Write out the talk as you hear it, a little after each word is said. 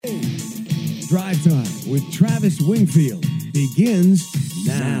Drive Time with Travis Wingfield begins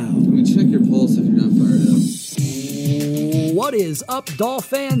now. Let me check your pulse if you're not fired up. What is up,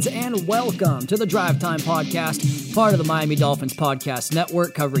 Dolphins, and welcome to the Drive Time Podcast, part of the Miami Dolphins Podcast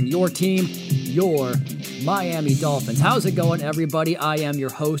Network, covering your team, your Miami Dolphins. How's it going, everybody? I am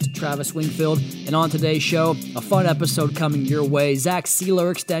your host, Travis Wingfield, and on today's show, a fun episode coming your way. Zach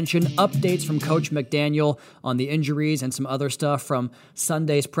Sieler extension, updates from Coach McDaniel on the injuries, and some other stuff from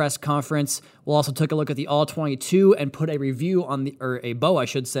Sunday's press conference. We'll also take a look at the All-22 and put a review on a bow, I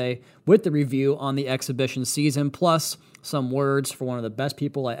should say, with the review on the exhibition season, plus some words for one of the best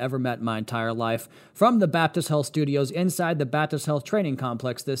people I ever met in my entire life from the Baptist Health Studios inside the Baptist Health Training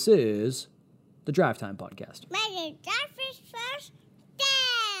Complex. This is the Drive Time Podcast.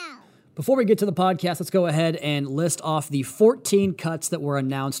 Before we get to the podcast, let's go ahead and list off the 14 cuts that were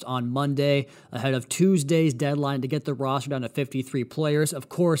announced on Monday ahead of Tuesday's deadline to get the roster down to 53 players. Of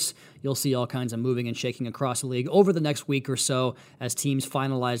course, you'll see all kinds of moving and shaking across the league over the next week or so as teams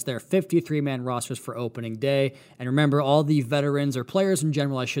finalize their 53-man rosters for opening day. And remember, all the veterans, or players in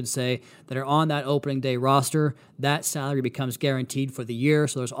general, I should say, that are on that opening day roster, that salary becomes guaranteed for the year.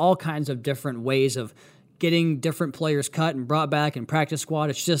 So there's all kinds of different ways of getting different players cut and brought back in practice squad.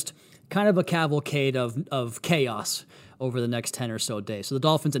 It's just kind of a cavalcade of chaos over the next 10 or so days. So the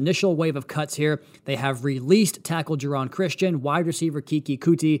Dolphins' initial wave of cuts here, they have released tackle Jerron Christian, wide receiver Kiki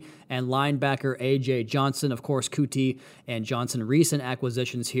Kuti, and linebacker A.J. Johnson. Of course, Kuti and Johnson, recent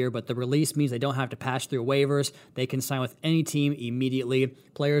acquisitions here, but the release means they don't have to pass through waivers. They can sign with any team immediately.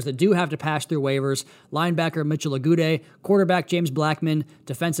 Players that do have to pass through waivers, linebacker Mitchell Agude, quarterback James Blackman,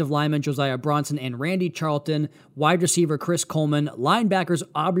 defensive lineman Josiah Bronson and Randy Charlton, wide receiver Chris Coleman, linebackers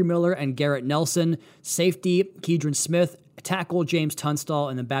Aubrey Miller and Garrett Nelson, safety Keidron Smith, tackle James Tunstall,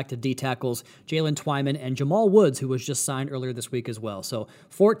 and then back to D-tackles Jalen Twyman and Jamal Woods, who was just signed earlier this week as well. So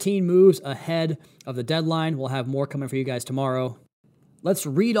 14 moves ahead of the deadline. We'll have more coming for you guys tomorrow. Let's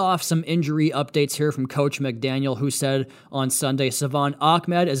read off some injury updates here from Coach McDaniel, who said on Sunday, Savon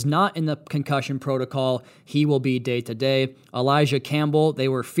Ahmed is not in the concussion protocol. He will be day-to-day. Elijah Campbell, they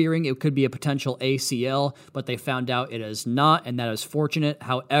were fearing it could be a potential ACL, but they found out it is not, and that is fortunate.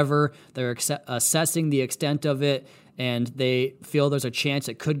 However, they're assessing the extent of it, and they feel there's a chance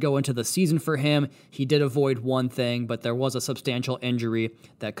it could go into the season for him. He did avoid one thing, but there was a substantial injury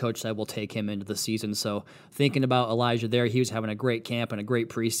that Coach said will take him into the season. So thinking about Elijah there, he was having a great camp and a great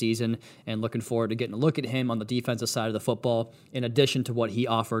preseason, and looking forward to getting a look at him on the defensive side of the football, in addition to what he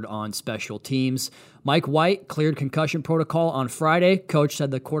offered on special teams. Mike White cleared concussion protocol on Friday. Coach said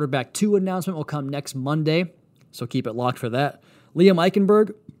the quarterback 2 announcement will come next Monday, so keep it locked for that. Liam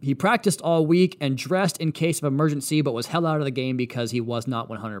Eichenberg, he practiced all week and dressed in case of emergency, but was held out of the game because he was not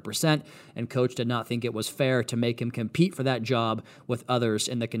 100%, and Coach did not think it was fair to make him compete for that job with others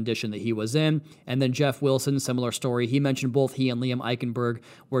in the condition that he was in. And then Jeff Wilson, similar story. He mentioned both he and Liam Eichenberg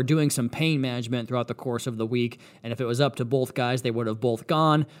were doing some pain management throughout the course of the week, and if it was up to both guys, they would have both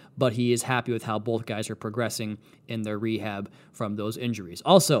gone, but he is happy with how both guys are progressing in their rehab from those injuries.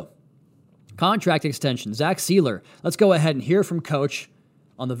 Also, contract extension, Zach Sieler. Let's go ahead and hear from Coach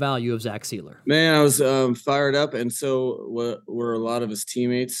on the value of Zach Sieler. Man, I was fired up, and so were a lot of his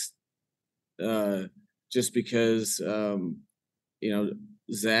teammates, just because,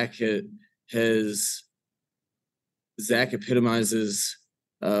 Zach epitomizes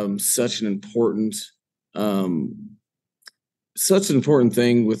such an important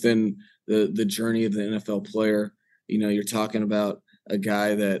thing within the journey of the NFL player. You know, you're talking about a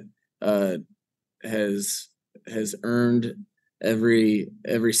guy that has earned every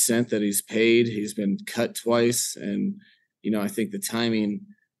cent that he's paid. He's been cut twice, and I think the timing,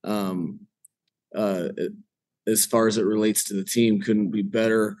 as far as it relates to the team, couldn't be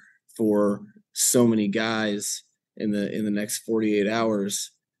better for so many guys in the next 48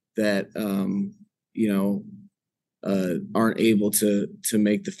 hours that aren't able to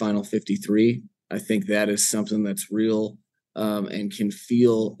make the final 53. I think that is something that's real, and can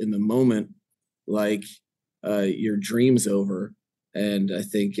feel in the moment like your dream's over. And I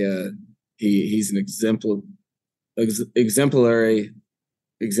think he's an exemplary.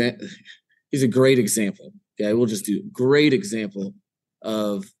 He's a great example. Okay, we'll just do great example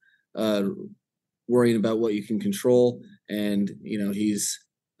of worrying about what you can control, and he's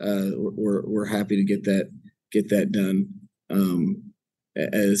we're happy to get that done,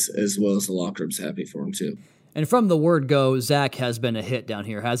 as well as the locker room's happy for him too. And from the word go, Zach has been a hit down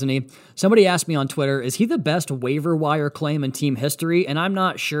here, hasn't he? Somebody asked me on Twitter, is he the best waiver wire claim in team history? And I'm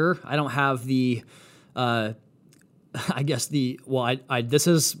not sure. I don't have the I guess this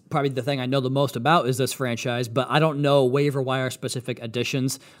is probably the thing I know the most about is this franchise, but I don't know waiver wire specific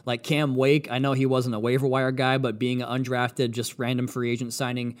additions like Cam Wake. I know he wasn't a waiver wire guy, but being an undrafted, just random free agent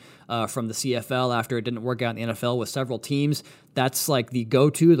signing from the CFL after it didn't work out in the NFL with several teams, that's like the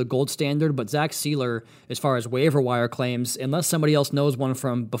go-to, the gold standard. But Zach Sealer, as far as waiver wire claims, unless somebody else knows one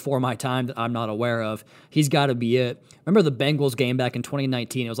from before my time that I'm not aware of, he's got to be it. Remember the Bengals game back in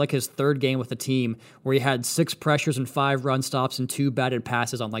 2019? It was like his third game with the team where he had 6 pressures and 5 run stops and 2 batted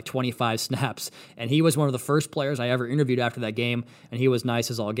passes on like 25 snaps. And he was one of the first players I ever interviewed after that game, and he was nice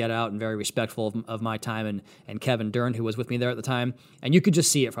as all get out and very respectful of my time and Kevin Dern, who was with me there at the time. And you could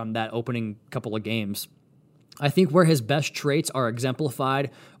just see it from that opening couple of games. I think where his best traits are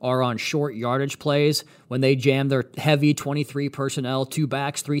exemplified are on short yardage plays when they jam their heavy 23 personnel, 2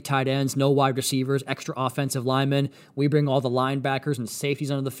 backs, 3 tight ends, no wide receivers, extra offensive linemen. We bring all the linebackers and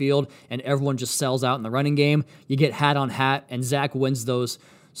safeties onto the field, and everyone just sells out in the running game. You get hat on hat, and Zach wins those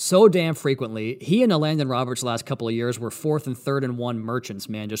so damn frequently. He and Landon Roberts the last couple of years were 4th and 3rd and 1 merchants,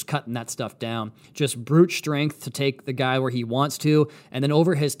 man, just cutting that stuff down. Just brute strength to take the guy where he wants to. And then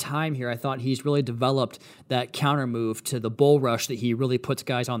over his time here, I thought he's really developed that counter move to the bull rush that he really puts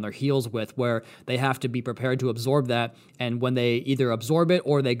guys on their heels with, where they have to be prepared to absorb that. And when they either absorb it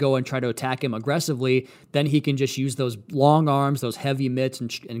or they go and try to attack him aggressively, then he can just use those long arms, those heavy mitts,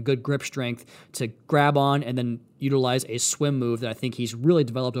 and good grip strength to grab on and then utilize a swim move that I think he's really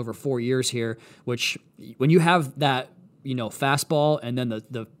developed over 4 years here, which when you have that, fastball and then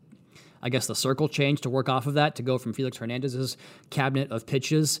the circle change to work off of that to go from Felix Hernandez's cabinet of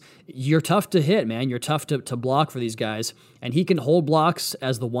pitches, you're tough to hit, man. You're tough to block for these guys. And he can hold blocks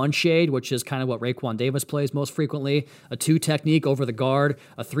as the 1 shade, which is kind of what Raekwon Davis plays most frequently, a 2 technique over the guard,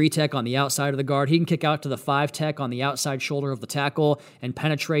 a 3 tech on the outside of the guard. He can kick out to the 5 tech on the outside shoulder of the tackle and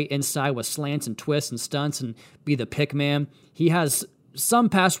penetrate inside with slants and twists and stunts and be the pick man. He has some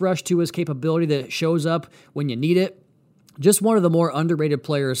pass rush to his capability that shows up when you need it. Just one of the more underrated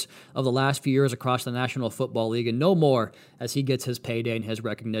players of the last few years across the National Football League, and no more as he gets his payday and his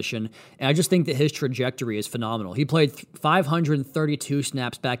recognition. And I just think that his trajectory is phenomenal. He played 532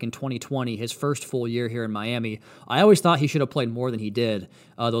 snaps back in 2020, his first full year here in Miami. I always thought he should have played more than he did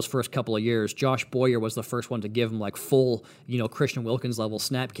those first couple of years. Josh Boyer was the first one to give him like full, Christian Wilkins level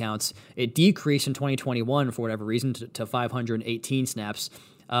snap counts. It decreased in 2021 for whatever reason to 518 snaps.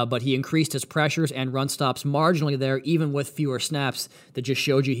 But he increased his pressures and run stops marginally there, even with fewer snaps. That just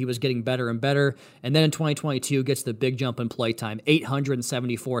showed you he was getting better and better. And then in 2022, gets the big jump in play time,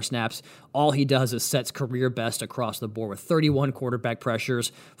 874 snaps. All he does is sets career best across the board with 31 quarterback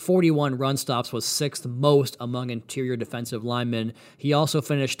pressures, 41 run stops, was 6th most among interior defensive linemen. He also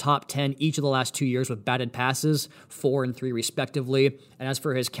finished top 10 each of the last 2 years with batted passes, 4 and 3 respectively. And as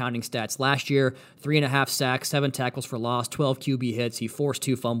for his counting stats, last year, 3.5 sacks, 7 tackles for loss, 12 QB hits. He forced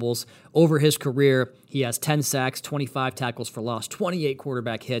 2 fumbles. Over his career, he has 10 sacks, 25 tackles for loss, 28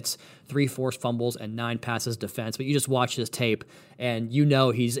 quarterback hits, 3 forced fumbles, and 9 passes defense. But you just watch his tape, and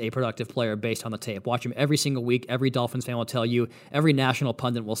he's a productive player based on the tape. Watch him every single week. Every Dolphins fan will tell you, every national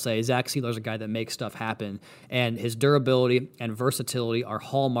pundit will say, Zach Sealer's a guy that makes stuff happen. And his durability and versatility are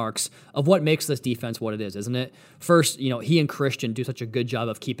hallmarks of what makes this defense what it is, isn't it? First, he and Christian do such a good job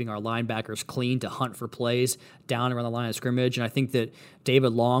of keeping our linebackers clean to hunt for plays down around the line of scrimmage. And I think that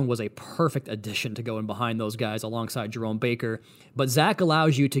David Long was a perfect addition to go in behind those guys alongside Jerome Baker. But Zach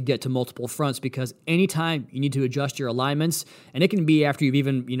allows you to get to multiple fronts because anytime you need to adjust your alignments, and it can be after you've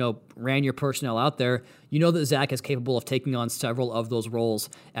even, ran your personnel out there, that Zach is capable of taking on several of those roles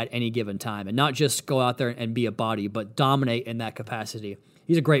at any given time and not just go out there and be a body, but dominate in that capacity.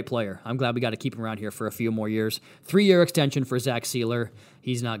 He's a great player. I'm glad we got to keep him around here for a few more years. 3-year extension for Zach Sealer.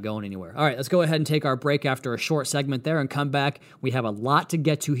 He's not going anywhere. All right, let's go ahead and take our break after a short segment there and come back. We have a lot to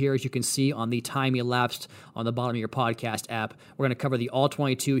get to here, as you can see on the time elapsed on the bottom of your podcast app. We're going to cover the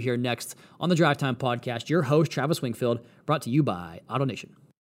All-22 here next on the Drive Time Podcast. Your host, Travis Wingfield, brought to you by AutoNation.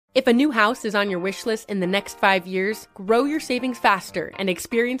 If a new house is on your wish list in the next 5 years, grow your savings faster and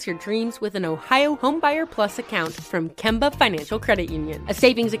experience your dreams with an Ohio Homebuyer Plus account from Kemba Financial Credit Union. A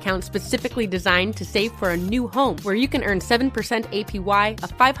savings account specifically designed to save for a new home, where you can earn 7% APY,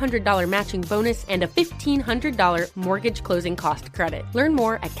 a $500 matching bonus, and a $1,500 mortgage closing cost credit. Learn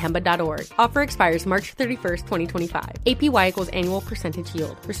more at Kemba.org. Offer expires March 31st, 2025. APY equals annual percentage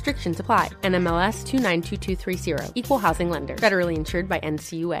yield. Restrictions apply. NMLS 292230. Equal housing lender. Federally insured by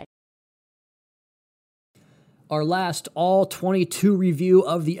NCUA. our last all 22 review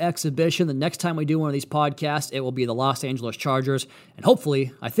of the exhibition. The next time we do one of these podcasts, it will be the Los Angeles Chargers, and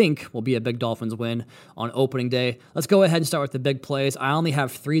hopefully, I think, will be a big Dolphins win on opening day. Let's go ahead and start with the big plays. I only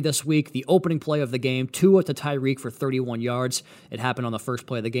have 3 this week. The opening play of the game, Tua to Tyreek for 31 yards. It happened on the first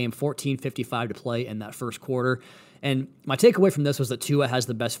play of the game, 14:55 to play in that first quarter. And my takeaway from this was that Tua has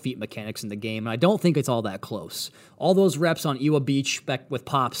the best feet mechanics in the game, and I don't think it's all that close. All those reps on Ewa Beach back with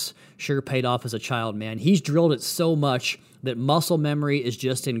Pops sure paid off as a child, man. He's drilled it so much that muscle memory is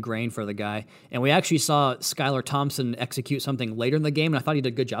just ingrained for the guy. And we actually saw Skylar Thompson execute something later in the game, and I thought he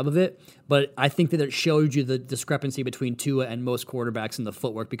did a good job of it. But I think that it showed you the discrepancy between Tua and most quarterbacks in the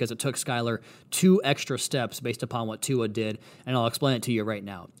footwork, because it took Skylar 2 extra steps based upon what Tua did, and I'll explain it to you right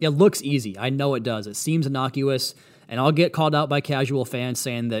now. It looks easy. I know it does. It seems innocuous. And I'll get called out by casual fans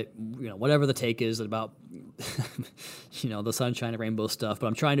saying that, whatever the take is about, the sunshine and rainbow stuff. But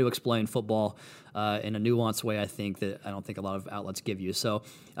I'm trying to explain football in a nuanced way, I think, that I don't think a lot of outlets give you. So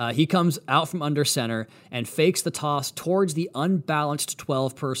he comes out from under center and fakes the toss towards the unbalanced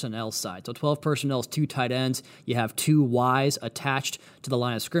 12 personnel side. So 12 personnel is 2 tight ends. You have 2 Ys attached to the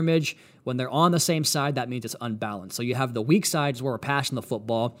line of scrimmage. When they're on the same side, that means it's unbalanced. So you have the weak sides where we're passing the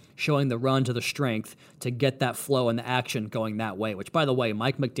football, showing the run to the strength to get that flow and the action going that way, which, by the way,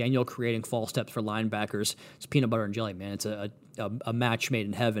 Mike McDaniel creating false steps for linebackers, it's peanut butter and jelly, man. It's a match made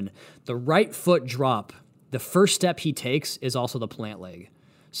in heaven. The right foot drop, the first step he takes is also the plant leg.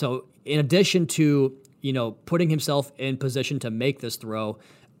 So in addition to, putting himself in position to make this throw,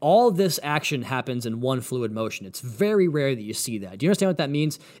 all this action happens in one fluid motion. It's very rare that you see that. Do you understand what that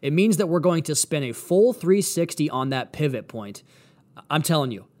means? It means that we're going to spin a full 360 on that pivot point. I'm telling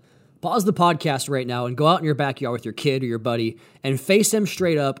you, pause the podcast right now and go out in your backyard with your kid or your buddy and face him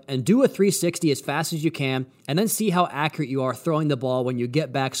straight up and do a 360 as fast as you can, and then see how accurate you are throwing the ball when you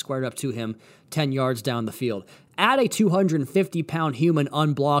get back squared up to him 10 yards down the field. Add a 250-pound human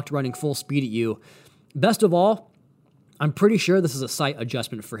unblocked running full speed at you. Best of all, I'm pretty sure this is a sight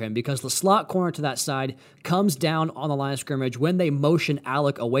adjustment for him, because the slot corner to that side comes down on the line of scrimmage when they motion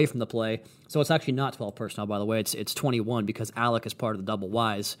Alec away from the play. So it's actually not 12 personnel, by the way. It's 21, because Alec is part of the double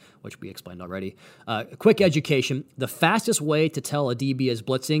Ys, which we explained already. Quick education. The fastest way to tell a DB is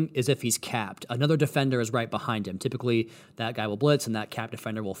blitzing is if he's capped. Another defender is right behind him. Typically, that guy will blitz, and that capped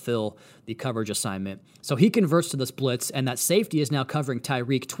defender will fill the coverage assignment. So he converts to this blitz, and that safety is now covering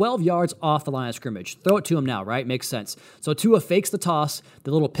Tyreek 12 yards off the line of scrimmage. Throw it to him now, right? Makes sense. So Tua fakes the toss,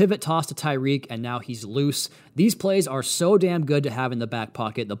 the little pivot toss to Tyreek, and now he's loose. These plays are so damn good to have in the back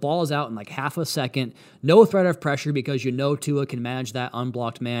pocket. The ball is out in like half a second. No threat of pressure, because Tua can manage that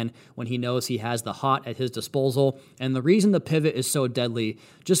unblocked man when he knows he has the hot at his disposal. And the reason the pivot is so deadly,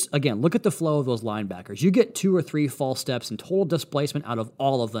 just again, look at the flow of those linebackers. You get 2 or 3 false steps and total displacement out of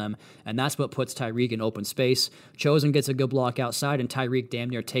all of them, and that's what puts Tyreek in open space. Chosen gets a good block outside, and Tyreek damn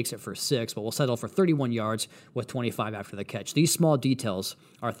near takes it for 6, but will settle for 31 yards with 25 after the catch. These small details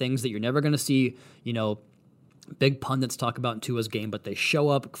are things that you're never going to see, big pundits talk about in Tua's game, but they show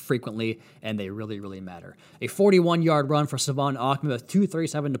up frequently, and they really, really matter. A 41-yard run for Savon Ahmed with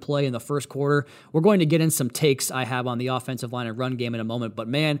 2:37 to play in the first quarter. We're going to get in some takes I have on the offensive line and run game in a moment, but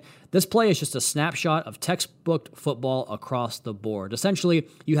man, this play is just a snapshot of textbook football across the board. Essentially,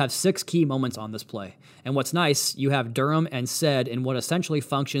 you have 6 key moments on this play. And what's nice, you have Durham and Said in what essentially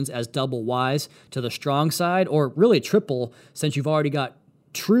functions as double Ys to the strong side, or really triple, since you've already got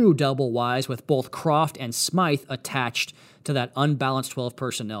true double Ys with both Croft and Smythe attached to that unbalanced 12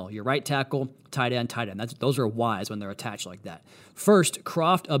 personnel. Your right tackle, tight end. Those are Ys when they're attached like that. First,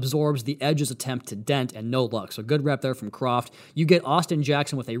 Croft absorbs the edge's attempt to dent, and no luck. So good rep there from Croft. You get Austin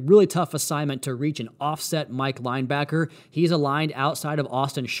Jackson with a really tough assignment to reach an offset Mike linebacker. He's aligned outside of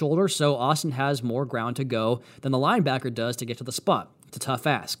Austin's shoulder, so Austin has more ground to go than the linebacker does to get to the spot. It's a tough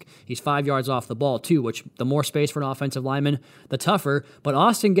ask. He's 5 yards off the ball, too, which the more space for an offensive lineman, the tougher. But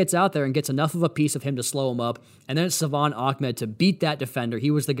Austin gets out there and gets enough of a piece of him to slow him up. And then it's Savon Ahmed to beat that defender.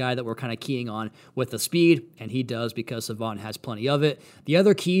 He was the guy that we're kind of keying on with the speed, and he does, because Savon has plenty of it. The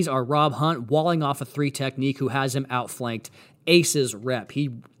other keys are Rob Hunt walling off a 3 technique, who has him outflanked. Aces rep.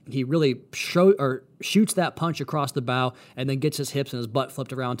 He really shoots that punch across the bow and then gets his hips and his butt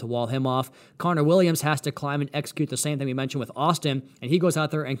flipped around to wall him off. Connor Williams has to climb and execute the same thing we mentioned with Austin, and he goes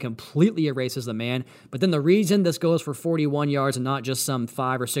out there and completely erases the man. But then the reason this goes for 41 yards and not just some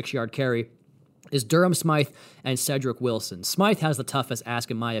 5 or 6 yard carry is Durham Smythe and Cedric Wilson. Smythe has the toughest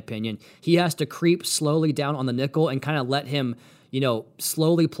ask, in my opinion. He has to creep slowly down on the nickel and kind of let him,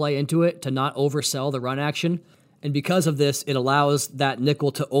 slowly play into it to not oversell the run action. And because of this, it allows that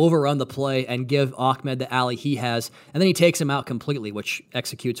nickel to overrun the play and give Ahmed the alley he has, and then he takes him out completely, which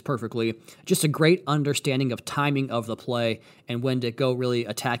executes perfectly. Just a great understanding of timing of the play and when to go really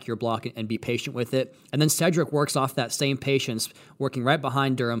attack your block and be patient with it. And then Cedric works off that same patience, working right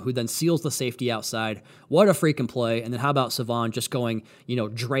behind Durham, who then seals the safety outside. What a freaking play. And then how about Savon just going,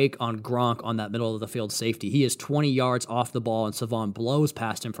 Drake on Gronk on that middle of the field safety. He is 20 yards off the ball, and Savon blows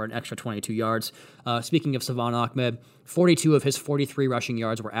past him for an extra 22 yards. Speaking of Savon Ahmed, 42 of his 43 rushing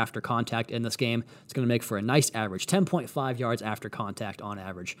yards were after contact in this game. It's going to make for a nice average, 10.5 yards after contact on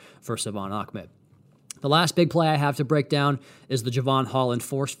average for Savon Ahmed. The last big play I have to break down is the Javon Holland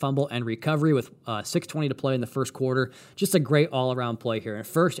forced fumble and recovery with 6:20 to play in the first quarter. Just a great all-around play here. And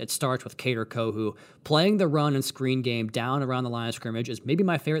first, it starts with Kader Kohu. Playing the run and screen game down around the line of scrimmage is maybe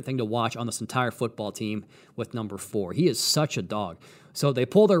my favorite thing to watch on this entire football team with number 4. He is such a dog. So they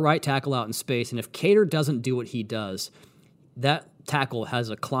pull their right tackle out in space, and if Kader doesn't do what he does, that tackle has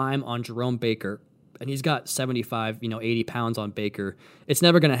a climb on Jerome Baker, and he's got 75, 80 pounds on Baker. It's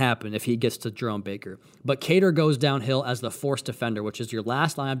never going to happen if he gets to Jerome Baker. But Kader goes downhill as the forced defender, which is your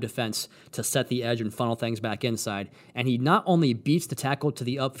last line of defense to set the edge and funnel things back inside. And he not only beats the tackle to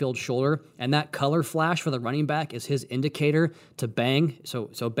the upfield shoulder, and that color flash for the running back is his indicator to bang. So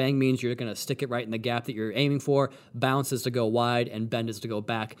bang means you're going to stick it right in the gap that you're aiming for. Bounce is to go wide, and bend is to go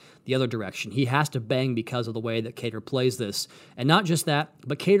back the other direction. He has to bang because of the way that Kader plays this. And not just that,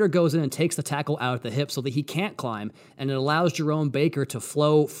 but Kader goes in and takes the tackle out at the hip so that he can't climb, and it allows Jerome Baker to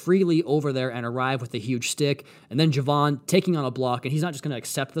flow freely over there and arrive with a huge stick. And then Javon taking on a block, and he's not just going to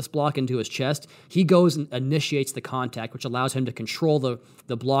accept this block into his chest. He goes and initiates the contact, which allows him to control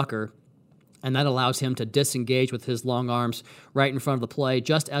the blocker, and that allows him to disengage with his long arms right in front of the play.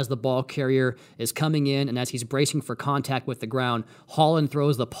 Just as the ball carrier is coming in and as he's bracing for contact with the ground, Holland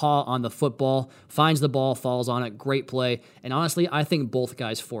throws the paw on the football, finds the ball, falls on it. Great play. And honestly, I think both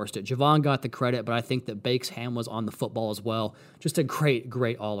guys forced it. Javon got the credit, but I think that Bake's hand was on the football as well. Just a great,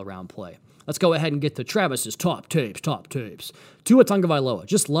 great all-around play. Let's go ahead and get to Travis's top tapes. Tua Tagovailoa.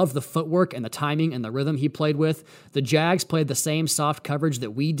 Just love the footwork and the timing and the rhythm he played with. The Jags played the same soft coverage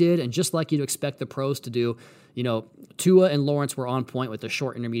that we did, and just like you'd expect the pros to do, Tua and Lawrence were on point with the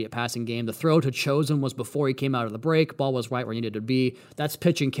short intermediate passing game. The throw to Chosen was before he came out of the break. Ball was right where he needed to be. That's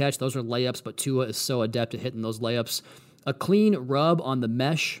pitch and catch. Those are layups, but Tua is so adept at hitting those layups. A clean rub on the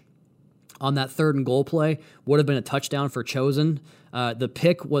mesh on that 3rd and goal play would have been a touchdown for Chosen. The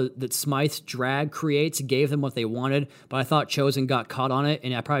pick that Smythe's drag creates gave them what they wanted, but I thought Chosen got caught on it,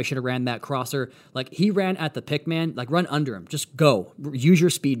 and I probably should have ran that crosser. He ran at the pick man, run under him. Just go. Use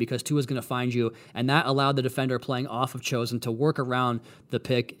your speed because Tua's going to find you, and that allowed the defender playing off of Chosen to work around the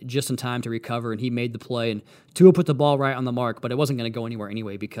pick just in time to recover, and he made the play, and Tua put the ball right on the mark, but it wasn't going to go anywhere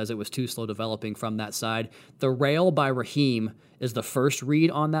anyway because it was too slow developing from that side. The rail by Raheem is the first read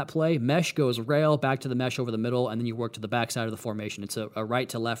on that play. Mesh goes rail, back to the mesh over the middle, and then you work to the backside of the formation. It's a right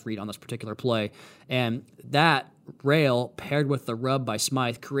to left read on this particular play. And that rail paired with the rub by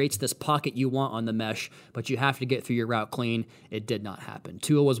Smythe creates this pocket you want on the mesh, but you have to get through your route clean. It did not happen.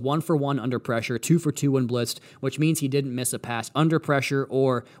 Tua was 1 for 1 under pressure, 2 for 2 when blitzed, which means he didn't miss a pass under pressure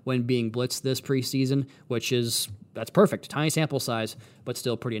or when being blitzed this preseason, that's perfect. Tiny sample size, but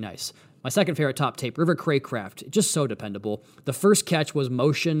still pretty nice. My second favorite top tape, River Craycraft, just so dependable. The first catch was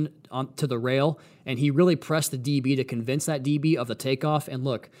motion to the rail, and he really pressed the DB to convince that DB of the takeoff. And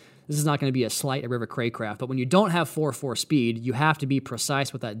look, this is not going to be a slight at River Craycraft, but when you don't have 4.4 speed, you have to be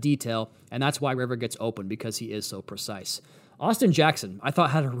precise with that detail, and that's why River gets open, because he is so precise. Austin Jackson, I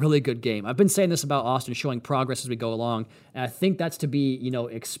thought, had a really good game. I've been saying this about Austin showing progress as we go along, and I think that's to be,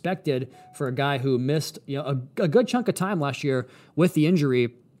 expected for a guy who missed, a good chunk of time last year with the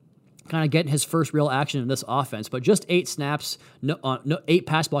injury, kind of getting his first real action in this offense, but just 8 snaps, 8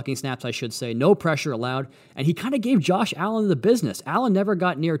 pass blocking snaps, I should say, no pressure allowed, and he kind of gave Josh Allen the business. Allen never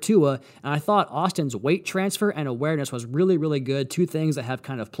got near Tua, and I thought Austin's weight transfer and awareness was really, really good, 2 things that have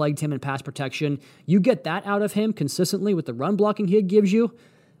kind of plagued him in pass protection. You get that out of him consistently with the run blocking he gives you,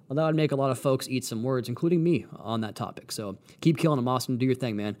 well, that would make a lot of folks eat some words, including me, on that topic. So keep killing him, Austin. Do your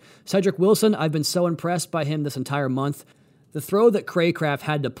thing, man. Cedric Wilson, I've been so impressed by him this entire month. The throw that Craycraft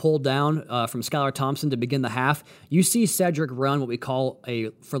had to pull down from Skylar Thompson to begin the half, you see Cedric run what we call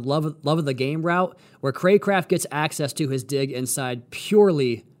a for love of the game route, where Craycraft gets access to his dig inside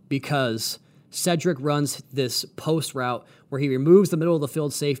purely because Cedric runs this post route where he removes the middle of the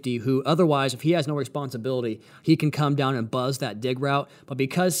field safety, who otherwise, if he has no responsibility, he can come down and buzz that dig route. But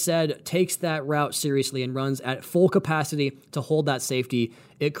because Sed takes that route seriously and runs at full capacity to hold that safety,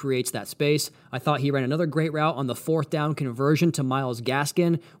 it creates that space. I thought he ran another great route on the 4th down conversion to Myles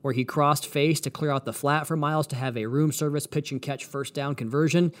Gaskin, where he crossed face to clear out the flat for Myles to have a room service pitch and catch 1st down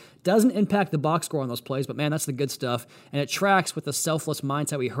conversion. Doesn't impact the box score on those plays, but man, that's the good stuff. And it tracks with the selfless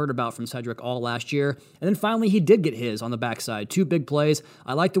mindset we heard about from Cedric all last year. And then finally, he did get his on the backside. 2 big plays.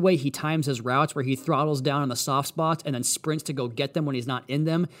 I like the way he times his routes, where he throttles down on the soft spots and then sprints to go get them when he's not in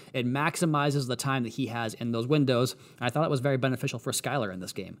them. It maximizes the time that he has in those windows. And I thought it was very beneficial for Skyler in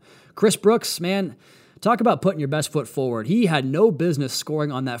this game. Chris Brooks, man, talk about putting your best foot forward. He had no business scoring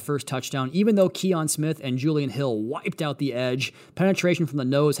on that first touchdown, even though Keon Smith and Julian Hill wiped out the edge. Penetration from the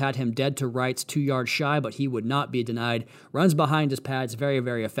nose had him dead to rights, 2 yards shy, but he would not be denied. Runs behind his pads very,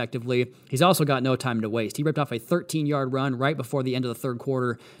 very effectively. He's also got no time to waste. He ripped off a 13-yard run right before the end of the 3rd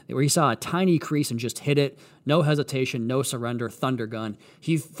quarter, where he saw a tiny crease and just hit it. No hesitation, no surrender, thunder gun.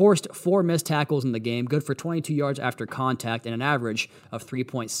 He forced 4 missed tackles in the game, good for 22 yards after contact and an average of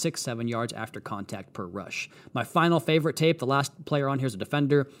 3.67 yards after contact per rush. My final favorite tape, the last player on here is a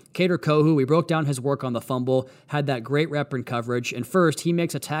defender, Kader Kohu. We broke down his work on the fumble, had that great rep in coverage, and first he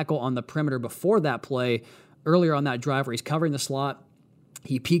makes a tackle on the perimeter before that play, earlier on that drive where he's covering the slot.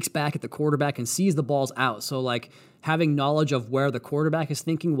 He peeks back at the quarterback and sees the ball's out. So having knowledge of where the quarterback is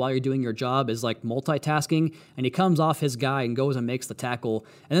thinking while you're doing your job is like multitasking, and he comes off his guy and goes and makes the tackle.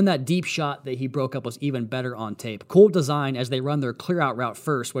 And then that deep shot that he broke up was even better on tape. Cool design as they run their clear out route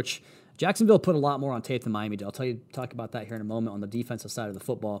first, which Jacksonville put a lot more on tape than Miami did. I'll talk about that here in a moment on the defensive side of the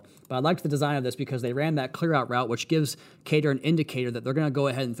football. But I liked the design of this because they ran that clear out route, which gives Kader an indicator that they're going to go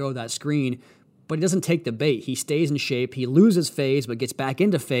ahead and throw that screen. But he doesn't take the bait. He stays in shape. He loses phase, but gets back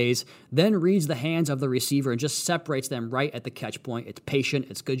into phase, then reads the hands of the receiver and just separates them right at the catch point. It's patient.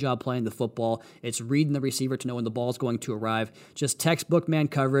 It's good job playing the football. It's reading the receiver to know when the ball's going to arrive. Just textbook man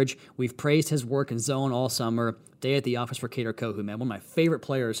coverage. We've praised his work in zone all summer. Day at the office for Kader Kohu, man. One of my favorite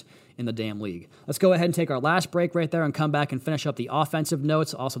players in the damn league. Let's go ahead and take our last break right there and come back and finish up the offensive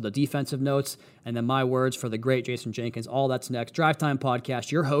notes, also the defensive notes, and then my words for the great Jason Jenkins. All that's next. Drive Time Podcast,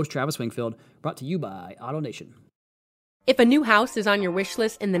 your host, Travis Wingfield, brought to you by Auto Nation. If a new house is on your wish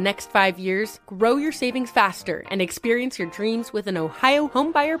list in the next 5 years, grow your savings faster and experience your dreams with an Ohio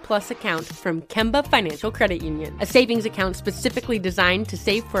Homebuyer Plus account from Kemba Financial Credit Union. A savings account specifically designed to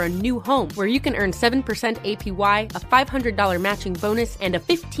save for a new home, where you can earn 7% APY, a $500 matching bonus, and a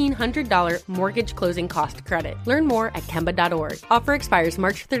 $1,500 mortgage closing cost credit. Learn more at Kemba.org. Offer expires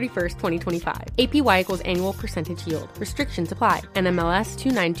March 31st, 2025. APY equals annual percentage yield. Restrictions apply. NMLS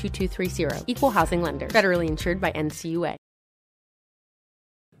 292230. Equal housing lender. Federally insured by NCUA.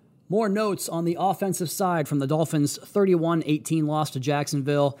 More notes on the offensive side from the Dolphins' 31-18 loss to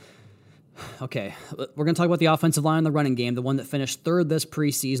Jacksonville. Okay, we're going to talk about the offensive line and the running game, the one that finished 3rd this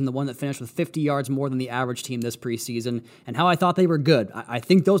preseason, the one that finished with 50 yards more than the average team this preseason, and how I thought they were good. I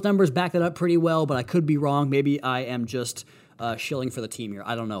think those numbers back that up pretty well, but I could be wrong. Maybe I am just shilling for the team here.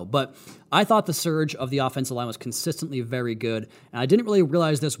 I don't know. But I thought the surge of the offensive line was consistently very good. And I didn't really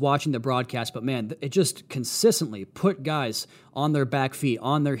realize this watching the broadcast, but man, it just consistently put guys on their back feet,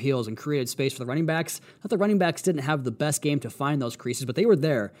 on their heels, and created space for the running backs. Not the running backs didn't have the best game to find those creases, but they were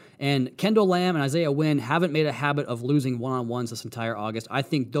there. And Kendall Lamb and Isaiah Wynn haven't made a habit of losing one-on-ones this entire August. I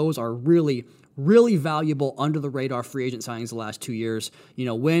think those are really valuable under-the-radar free agent signings the last 2 years. You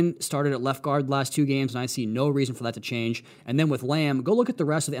know, Wynn started at left guard the last 2 games, and I see no reason for that to change. And then with Lamb, go look at the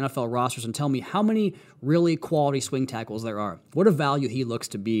rest of the NFL rosters and tell me how many really quality swing tackles there are. What a value he looks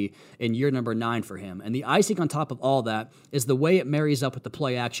to be in year number 9 for him. And the icing on top of all that is the way it marries up with the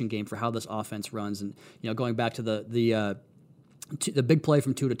play-action game for how this offense runs. And, you know, going back to the big play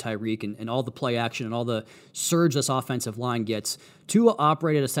from Tua to Tyreek and all the play action and all the surge this offensive line gets. Tua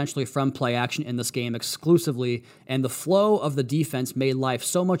operated essentially from play action in this game exclusively, and the flow of the defense made life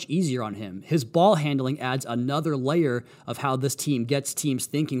so much easier on him. His ball handling adds another layer of how this team gets teams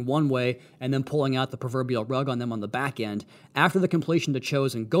thinking one way and then pulling out the proverbial rug on them on the back end. After the completion to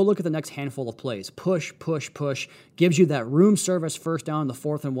Chosen, go look at the next handful of plays. Push, push, push. Gives you that room service first down, the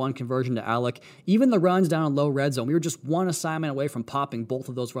 4th and 1 conversion to Alec. Even the runs down in low red zone. We were just one assignment away from popping both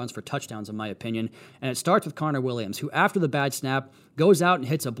of those runs for touchdowns, in my opinion. And it starts with Connor Williams, who after the bad snap goes out and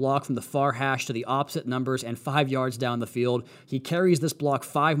hits a block from the far hash to the opposite numbers and 5 yards down the field. He carries this block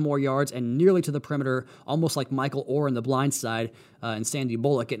 5 more yards and nearly to the perimeter, almost like Michael Orr in the blind side, and Sandy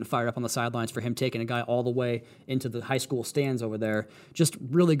Bullock getting fired up on the sidelines for him taking a guy all the way into the high school stands over there. Just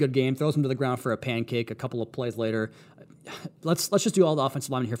really good game. Throws him to the ground for a pancake a couple of plays later. let's just do all the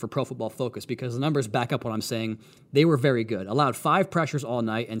offensive linemen here for Pro Football Focus because the numbers back up what I'm saying. They were very good. Allowed 5 pressures all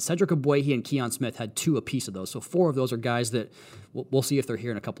night, and Cedric Ogbuehi and Keon Smith had 2 apiece of those. So 4 of those are guys that we'll see if they're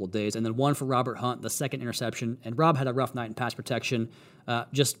here in a couple of days. And then 1 for Robert Hunt, the second interception. And Rob had a rough night in pass protection.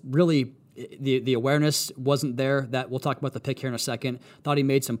 Just really the awareness wasn't there. That we'll talk about the pick here in a second. Thought he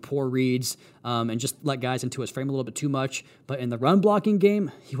made some poor reads and just let guys into his frame a little bit too much. But in the run blocking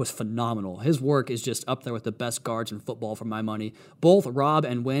game, he was phenomenal. His work is just up there with the best guards in football for my money. Both Rob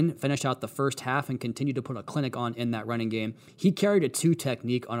and Wynn finished out the first half and continued to put a clinic on in that running game. He carried a 2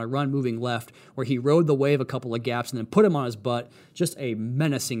 technique on a run moving left where he rode the wave a couple of gaps and then put him on his butt. Just a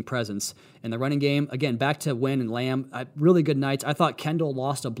menacing presence in the running game. Again, back to Wynn and Lamb. Really good nights. I thought Kendall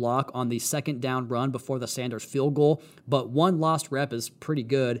lost a block on the second down run before the Sanders field goal, but 1 lost rep is pretty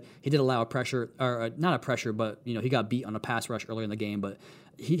good. He did allow a pressure, or not a pressure, but he got beat on a pass rush earlier in the game, but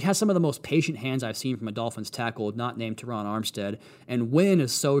he has some of the most patient hands I've seen from a Dolphins tackle, not named Teron Armstead. And Wynn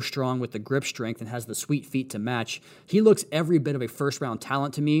is so strong with the grip strength and has the sweet feet to match. He looks every bit of a first-round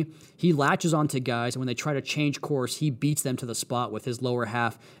talent to me. He latches onto guys, and when they try to change course, he beats them to the spot with his lower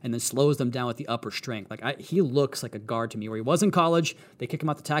half and then slows them down with the upper strength. He looks like a guard to me, where he was in college. They kicked him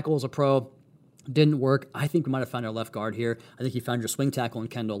out the tackle as a pro. Didn't work. I think we might have found our left guard here. I think he found your swing tackle in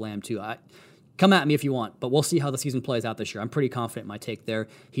Kendall Lamb, too. Come at me if you want, but we'll see how the season plays out this year. I'm pretty confident in my take there.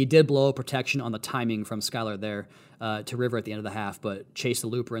 He did blow protection on the timing from Skylar there to River at the end of the half, but chased the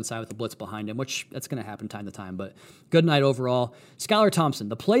looper inside with the blitz behind him, which that's going to happen time to time, but good night overall. Skylar Thompson,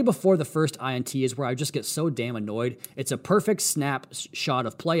 the play before the first INT is where I just get so damn annoyed. It's a perfect snap shot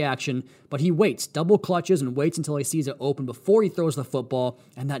of play action, but he waits, double clutches, and waits until he sees it open before he throws the football,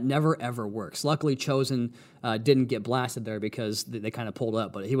 and that never, ever works. Luckily, Chosen didn't get blasted there because they kind of pulled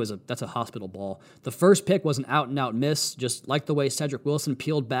up, but that's a hospital ball. The first pick was an out-and-out miss, just like the way Cedric Wilson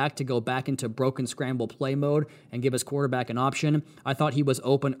peeled back to go back into broken scramble play mode and give his quarterback an option. I thought he was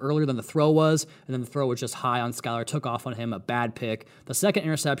open earlier than the throw was, and then the throw was just high on Skylar, took off on him, a bad pick. The second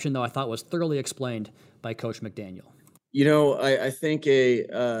interception, though, I thought was thoroughly explained by Coach McDaniel. I think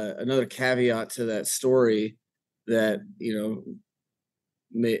another caveat to that story that,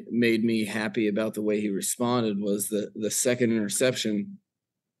 made me happy about the way he responded was the second interception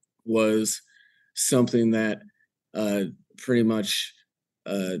was something that pretty much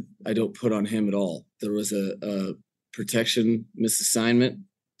I don't put on him at all. There was a protection misassignment.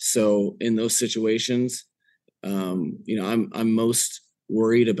 So in those situations, I'm most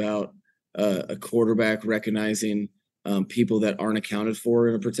worried about a quarterback recognizing people that aren't accounted for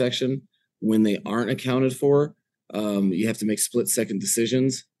in a protection. When they aren't accounted for, you have to make split-second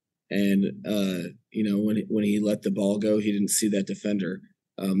decisions. And when he let the ball go, he didn't see that defender.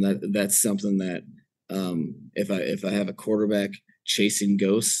 That's something that if I have a quarterback chasing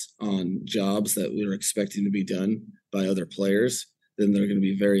ghosts on jobs that we were expecting to be done by other players, then they're going to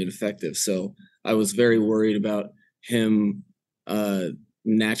be very ineffective. So I was very worried about him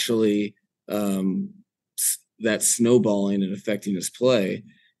naturally that snowballing and affecting his play.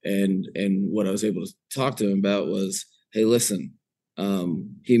 And what I was able to talk to him about was, hey, listen,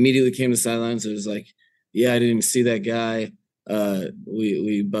 he immediately came to the sidelines. It was like, yeah, I didn't even see that guy.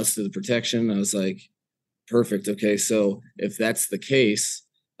 We busted the protection. I was like, perfect. Okay. So if that's the case,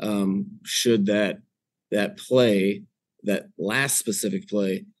 should that play, that last specific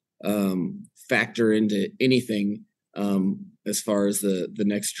play, factor into anything, as far as the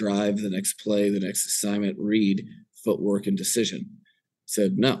next drive, the next play, the next assignment, read, footwork, and decision?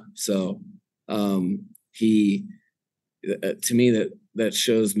 Said no. So he, to me, that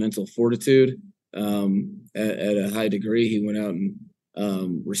shows mental fortitude. At a high degree, he went out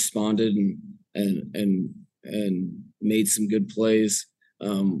and responded and made some good plays.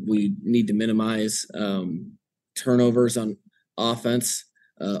 We need to minimize turnovers on offense,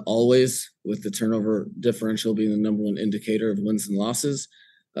 always, with the turnover differential being the number one indicator of wins and losses.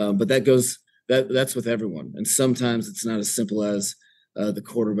 But that's with everyone. And sometimes it's not as simple as the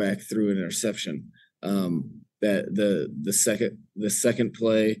quarterback threw an interception. That the second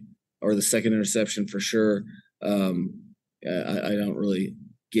play or the second interception for sure. I don't really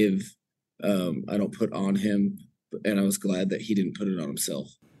give. I don't put on him, and I was glad that he didn't put it on himself.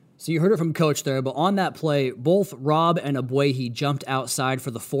 So you heard it from Coach there, but on that play, both Rob and Ogbuehi jumped outside for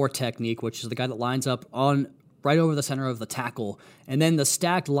the 4 technique, which is the guy that lines up on right over the center of the tackle. And then the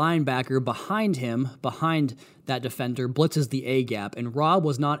stacked linebacker behind him, behind that defender, blitzes the A gap, and Rob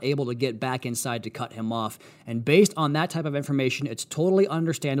was not able to get back inside to cut him off. And based on that type of information, it's totally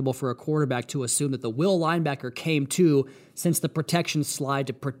understandable for a quarterback to assume that the will linebacker came too, since the protection slide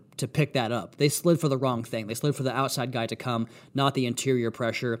to pick that up. They slid for the wrong thing. They slid for the outside guy to come, not the interior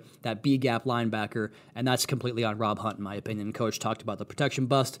pressure, that B-gap linebacker, and that's completely on Rob Hunt, in my opinion. Coach talked about the protection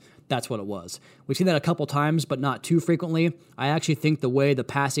bust. That's what it was. We've seen that a couple times, but not too frequently. I actually think the way the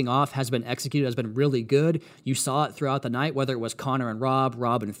passing off has been executed has been really good. You saw it throughout the night, whether it was Connor and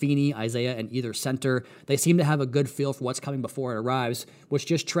Rob and Feeney, Isaiah and either center. They seem to have a good feel for what's coming before it arrives, which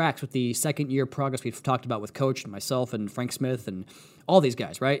just tracks with the second-year progress we've talked about with Coach and myself and Frank Smith and all these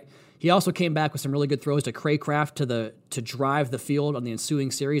guys, right? He also came back with some really good throws to Craycraft to drive the field on the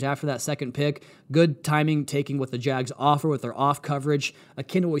ensuing series after that second pick. Good timing taking what the Jags offer with their off coverage,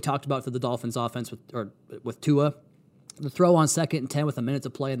 akin to what we talked about for the Dolphins offense with Tua. The throw on 2nd and 10 with a minute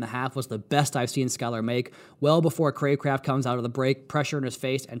to play in the half was the best I've seen Skylar make, well before Craycraft comes out of the break, pressure in his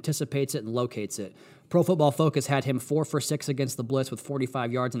face, anticipates it, and locates it. Pro Football Focus had him 4 for 6 against the blitz with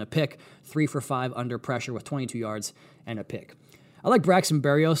 45 yards and a pick, 3 for 5 under pressure with 22 yards and a pick. I like Braxton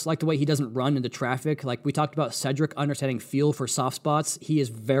Berrios, like the way he doesn't run into traffic. Like we talked about Cedric understanding feel for soft spots. He is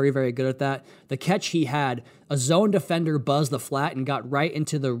very, very good at that. The catch he had, a zone defender buzzed the flat and got right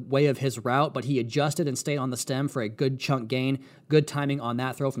into the way of his route, but he adjusted and stayed on the stem for a good chunk gain. Good timing on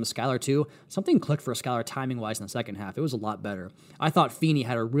that throw from Skylar too. Something clicked for Skylar timing-wise in the second half. It was a lot better. I thought Feeney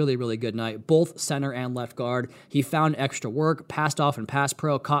had a really, really good night, both center and left guard. He found extra work, passed off and pass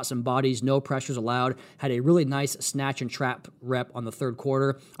pro, caught some bodies, no pressures allowed, had a really nice snatch and trap rep on the third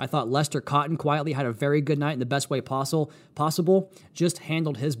quarter. I thought Lester Cotton quietly had a very good night in the best way possible, just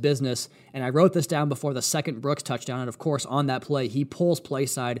handled his business, and I wrote this down before the second Brooks touchdown, and of course on that play, he pulls play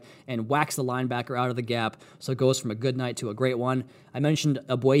side and whacks the linebacker out of the gap, so it goes from a good night to a great one. I mentioned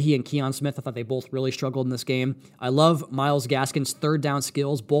Abuehi and Keon Smith. I thought they both really struggled in this game. I love Myles Gaskin's third down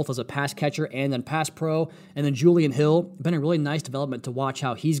skills, both as a pass catcher and then pass pro. And then Julian Hill, been a really nice development to watch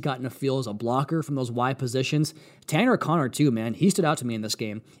how he's gotten a feel as a blocker from those wide positions. Tanner Connor too, man. He stood out to me in this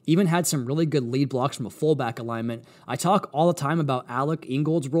game. Even had some really good lead blocks from a fullback alignment. I talk all the time about Alec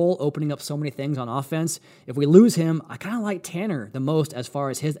Ingold's role opening up so many things on offense. If we lose him, I kind of like Tanner the most as far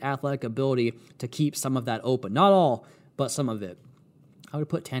as his athletic ability to keep some of that open. Not all, but some of it. I would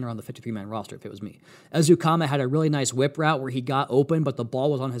put Tanner on the 53-man roster if it was me. Ezukama had a really nice whip route where he got open, but the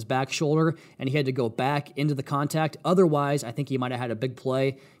ball was on his back shoulder, and he had to go back into the contact. Otherwise, I think he might have had a big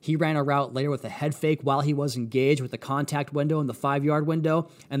play. He ran a route later with a head fake while he was engaged with the contact window and the 5-yard window,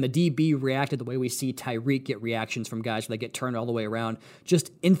 and the DB reacted the way we see Tyreek get reactions from guys where they get turned all the way around.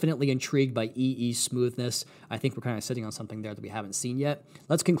 Just infinitely intrigued by EE's smoothness. I think we're kind of sitting on something there that we haven't seen yet.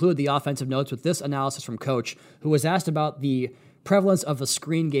 Let's conclude the offensive notes with this analysis from Coach, who was asked about the prevalence of the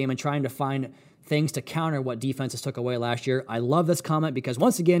screen game and trying to find things to counter what defenses took away last year. I love this comment because,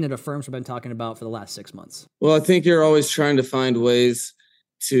 once again, it affirms what we've been talking about for the last 6 months. Well, I think you're always trying to find ways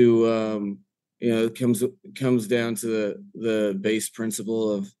to, it comes down to the base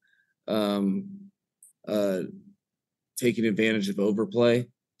principle of taking advantage of overplay.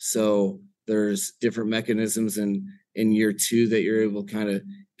 So there's different mechanisms in year 2 that you're able to kind of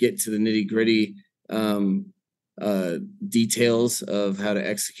get to the nitty-gritty details of how to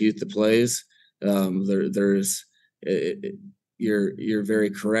execute the plays. You're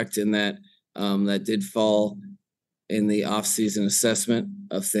very correct in that that did fall in the off-season assessment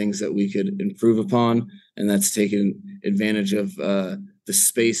of things that we could improve upon, and that's taken advantage of the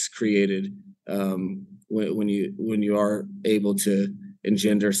space created when you are able to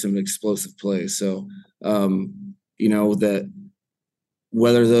engender some explosive plays. So that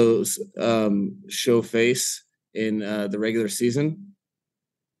whether those show face in the regular season,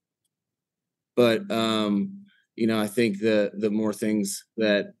 but I think the more things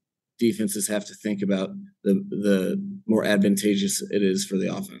that defenses have to think about, the more advantageous it is for the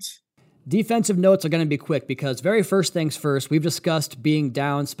offense. Defensive notes are going to be quick because very first things first, we've discussed being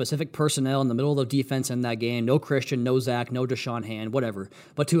down specific personnel in the middle of the defense in that game. No Christian, no Zach, no Deshaun Hand, whatever.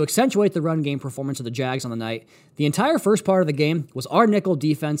 But to accentuate the run game performance of the Jags on the night, the entire first part of the game was our nickel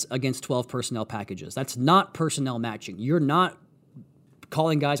defense against 12 personnel packages. That's not personnel matching. You're not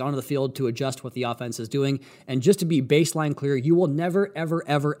calling guys onto the field to adjust what the offense is doing. And just to be baseline clear, you will never, ever,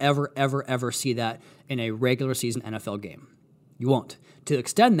 ever, ever, ever, ever see that in a regular season NFL game. You won't. To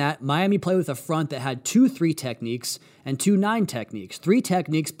extend that, Miami played with a front that had 2-3 techniques, and 2 9 techniques. 3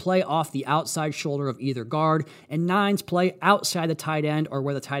 techniques play off the outside shoulder of either guard, and 9s play outside the tight end or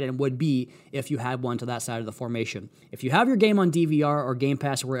where the tight end would be if you had one to that side of the formation. If you have your game on DVR or Game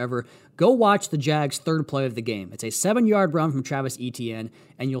Pass or wherever, go watch the Jags' third play of the game. It's a 7-yard run from Travis Etienne,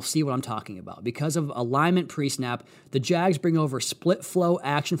 and you'll see what I'm talking about. Because of alignment pre-snap, the Jags bring over split flow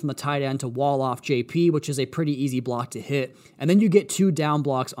action from the tight end to wall off JP, which is a pretty easy block to hit. And then you get 2 down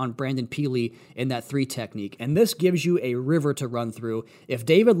blocks on Brandon Peely in that 3 technique. And this gives you a river to run through. If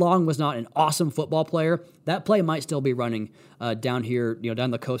David Long was not an awesome football player, that play might still be running down here,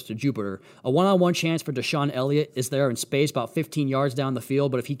 down the coast of Jupiter. A one-on-one chance for Deshaun Elliott is there in space, about 15 yards down the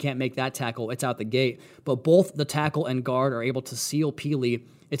field, but if he can't make that tackle, it's out the gate. But both the tackle and guard are able to seal Peely.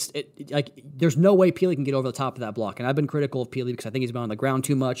 There's no way Peely can get over the top of that block. And I've been critical of Peely because I think he's been on the ground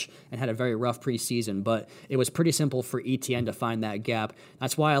too much and had a very rough preseason. But it was pretty simple for Etienne to find that gap.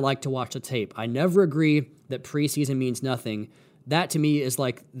 That's why I like to watch the tape. I never agree that preseason means nothing. That to me is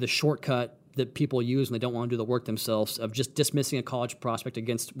like the shortcut that people use when they don't want to do the work themselves, of just dismissing a college prospect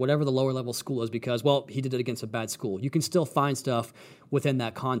against whatever the lower level school is because, well, he did it against a bad school. You can still find stuff within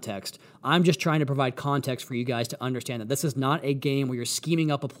that context. I'm just trying to provide context for you guys to understand that this is not a game where you're scheming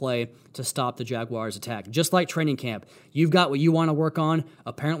up a play to stop the Jaguars' attack. Just like training camp, you've got what you want to work on.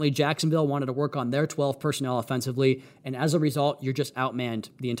 Apparently, Jacksonville wanted to work on their 12 personnel offensively, and as a result, you're just outmanned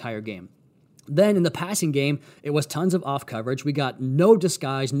the entire game. Then in the passing game, it was tons of off coverage. We got no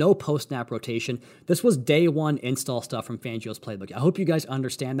disguise, no post-snap rotation. This was day one install stuff from Fangio's playbook. I hope you guys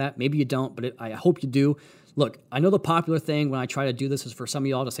understand that. Maybe you don't, but I hope you do. Look, I know the popular thing when I try to do this is for some of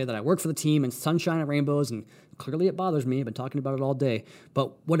y'all to say that I work for the team and sunshine and rainbows, and clearly it bothers me. I've been talking about it all day.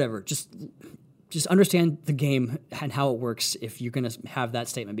 But whatever, just understand the game and how it works if you're going to have that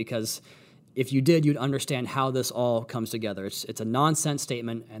statement, because if you did, you'd understand how this all comes together. It's a nonsense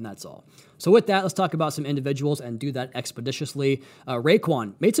statement, and that's all. So with that, let's talk about some individuals and do that expeditiously.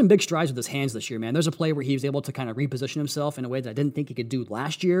 Raekwon made some big strides with his hands this year, man. There's a play where he was able to kind of reposition himself in a way that I didn't think he could do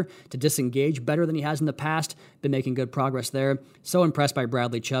last year to disengage better than he has in the past. Been making good progress there. So impressed by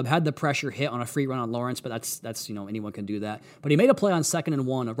Bradley Chubb. Had the pressure hit on a free run on Lawrence, but that's anyone can do that. But he made a play on 2nd and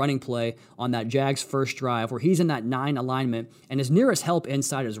 1, a running play on that Jags first drive where he's in that 9 alignment, and his nearest help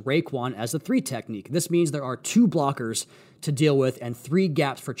inside is Raekwon as the 3 technique. This means there are 2 blockers to deal with and 3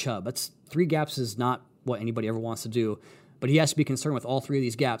 gaps for Chubb. 3 gaps is not what anybody ever wants to do, but he has to be concerned with all 3 of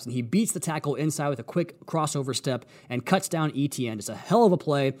these gaps, and he beats the tackle inside with a quick crossover step and cuts down Etienne. It's a hell of a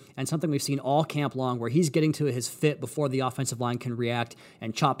play and something we've seen all camp long, where he's getting to his fit before the offensive line can react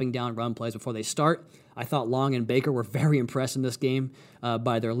and chopping down run plays before they start. I thought Long and Baker were very impressed in this game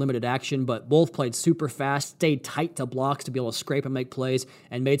by their limited action, but both played super fast, stayed tight to blocks to be able to scrape and make plays,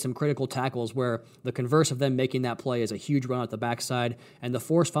 and made some critical tackles where the converse of them making that play is a huge run at the backside. And the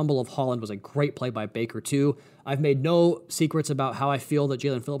forced fumble of Holland was a great play by Baker too. I've made no secrets about how I feel that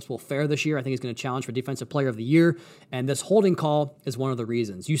Jalen Phillips will fare this year. I think he's going to challenge for Defensive Player of the Year, and this holding call is one of the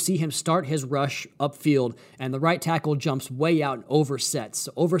reasons. You see him start his rush upfield, and the right tackle jumps way out and oversets.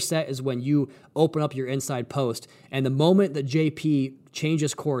 So overset is when you open up your inside post, and the moment that JP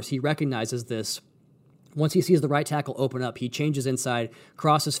changes course, he recognizes this. Once he sees the right tackle open up, he changes inside,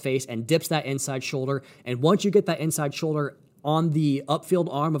 crosses face, and dips that inside shoulder. And once you get that inside shoulder on the upfield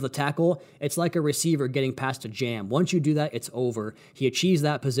arm of the tackle, it's like a receiver getting past a jam. Once you do that, it's over. He achieves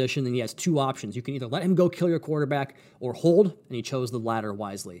that position, and he has 2 options. You can either let him go kill your quarterback or hold, and he chose the latter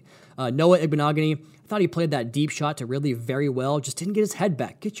wisely. Noah Igbenogany, I thought he played that deep shot to really very well, just didn't get his head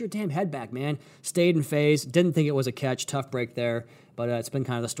back. Get your damn head back, man. Stayed in phase, didn't think it was a catch, tough break there. But it's been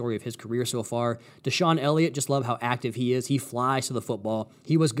kind of the story of his career so far. Deshaun Elliott, just love how active he is. He flies to the football.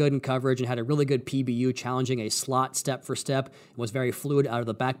 He was good in coverage and had a really good PBU, challenging a slot step for step, and was very fluid out of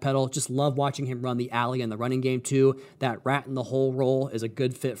the back pedal. Just love watching him run the alley and the running game too. That rat in the hole role is a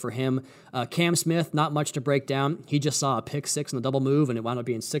good fit for him. Cam Smith, not much to break down. He just saw a pick 6 in the double move, and it wound up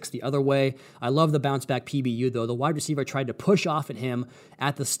being 6 the other way. I love the bounce back PBU though. The wide receiver tried to push off at him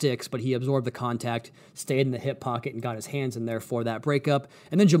at the sticks, but he absorbed the contact, stayed in the hip pocket, and got his hands in there for that breakup.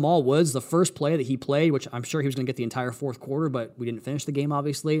 And then Jamal Woods, the first play that he played, which I'm sure he was going to get the entire 4th quarter, but we didn't finish the game,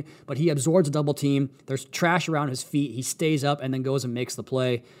 obviously. But he absorbs a double team. There's trash around his feet. He stays up and then goes and makes the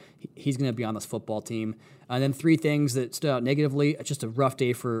play. He's going to be on this football team. And then 3 things that stood out negatively. It's just a rough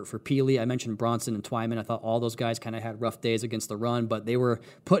day for Peely. I mentioned Bronson and Twyman. I thought all those guys kind of had rough days against the run, but they were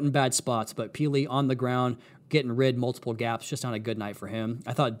put in bad spots. But Peely on the ground, getting rid multiple gaps, just not a good night for him.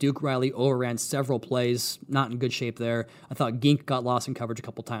 I thought Duke Riley overran several plays, not in good shape there. I thought Gink got lost in coverage a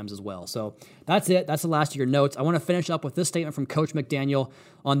couple times as well. So that's it. That's the last of your notes. I want to finish up with this statement from Coach McDaniel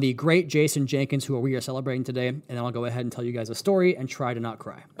on the great Jason Jenkins, who we are celebrating today, and then I'll go ahead and tell you guys a story and try to not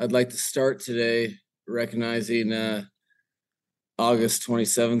cry. I'd like to start today recognizing August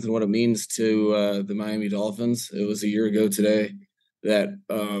 27th and what it means to the Miami Dolphins. It was a year ago today that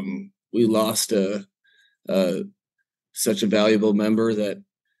we lost such a valuable member that,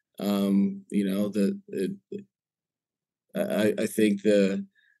 I think the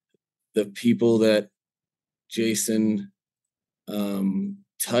people that Jason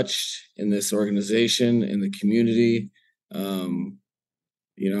touched in this organization, in the community,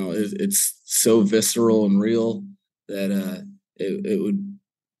 it's so visceral and real that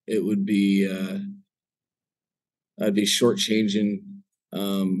it would be I'd be shortchanging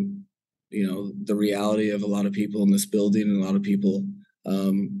the reality of a lot of people in this building and a lot of people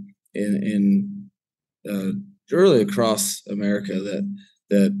in really across America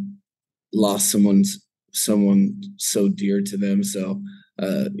that lost someone so dear to them. So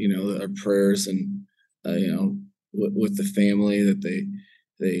our prayers and with the family that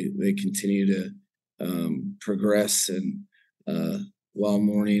they continue to progress and while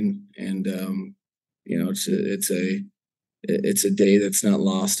mourning, and it's a day that's not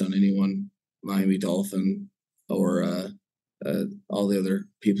lost on anyone, Miami Dolphin or all the other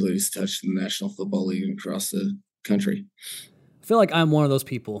people that he's touched in the National Football League and across the country. I feel like I'm one of those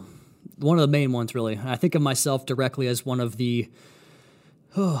people, one of the main ones, really. I think of myself directly as one of the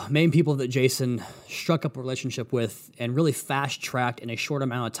main people that Jason struck up a relationship with and really fast-tracked in a short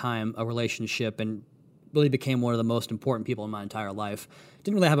amount of time a relationship, and really became one of the most important people in my entire life.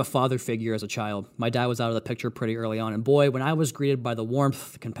 Didn't really have a father figure as a child. My dad was out of the picture pretty early on, and boy, when I was greeted by the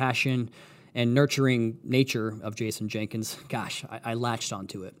warmth, compassion, and nurturing nature of Jason Jenkins, gosh, I latched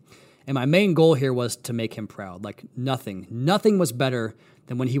onto it. And my main goal here was to make him proud. Like nothing was better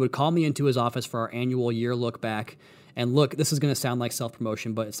than when he would call me into his office for our annual year look back. And look, this is going to sound like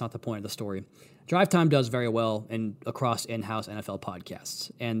self-promotion, but it's not the point of the story. Drive Time does very well across in-house NFL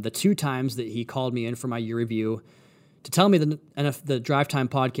podcasts. And the 2 times that he called me in for my year review to tell me the Drive Time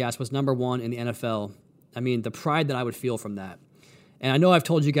podcast was number 1 in the NFL, I mean, the pride that I would feel from that. And I know I've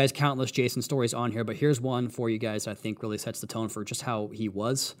told you guys countless Jason stories on here, but here's one for you guys that I think really sets the tone for just how he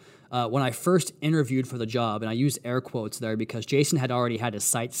was. When I first interviewed for the job, and I use air quotes there because Jason had already had his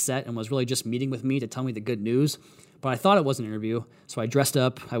sights set and was really just meeting with me to tell me the good news, but I thought it was an interview, so I dressed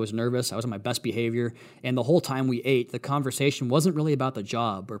up, I was nervous, I was on my best behavior, and the whole time we ate, the conversation wasn't really about the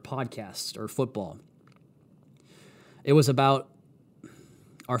job or podcasts or football. It was about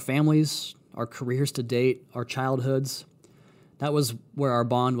our families, our careers to date, our childhoods. That was where our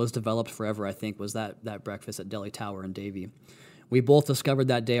bond was developed forever, I think, was that breakfast at Deli Tower in Davie. We both discovered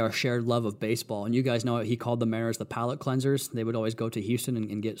that day our shared love of baseball, and you guys know it, he called the Mariners the palate cleansers. They would always go to Houston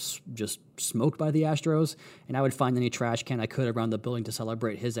and get just smoked by the Astros, and I would find any trash can I could around the building to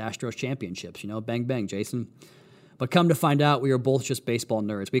celebrate his Astros championships. Bang, bang, Jason. But come to find out, we were both just baseball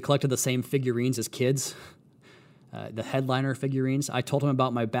nerds. We collected the same figurines as kids. The headliner figurines. I told him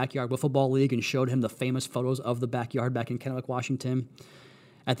about my backyard wiffle ball league and showed him the famous photos of the backyard back in Kennewick, Washington.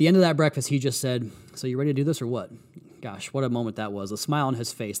 At the end of that breakfast, he just said, "So you ready to do this or what?" Gosh, what a moment that was. A smile on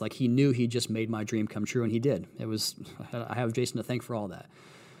his face, like he knew he just made my dream come true, and he did. I have Jason to thank for all that.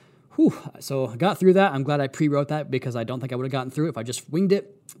 Whew. So I got through that. I'm glad I pre-wrote that because I don't think I would have gotten through it if I just winged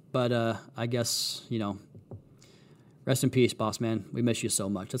it. But I guess, rest in peace, boss man. We miss you so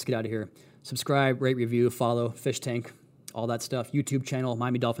much. Let's get out of here. Subscribe, rate, review, follow, Fish Tank, all that stuff. YouTube channel,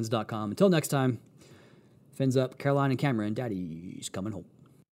 MiamiDolphins.com. Until next time, fins up, Caroline and Cameron. Daddy's coming home.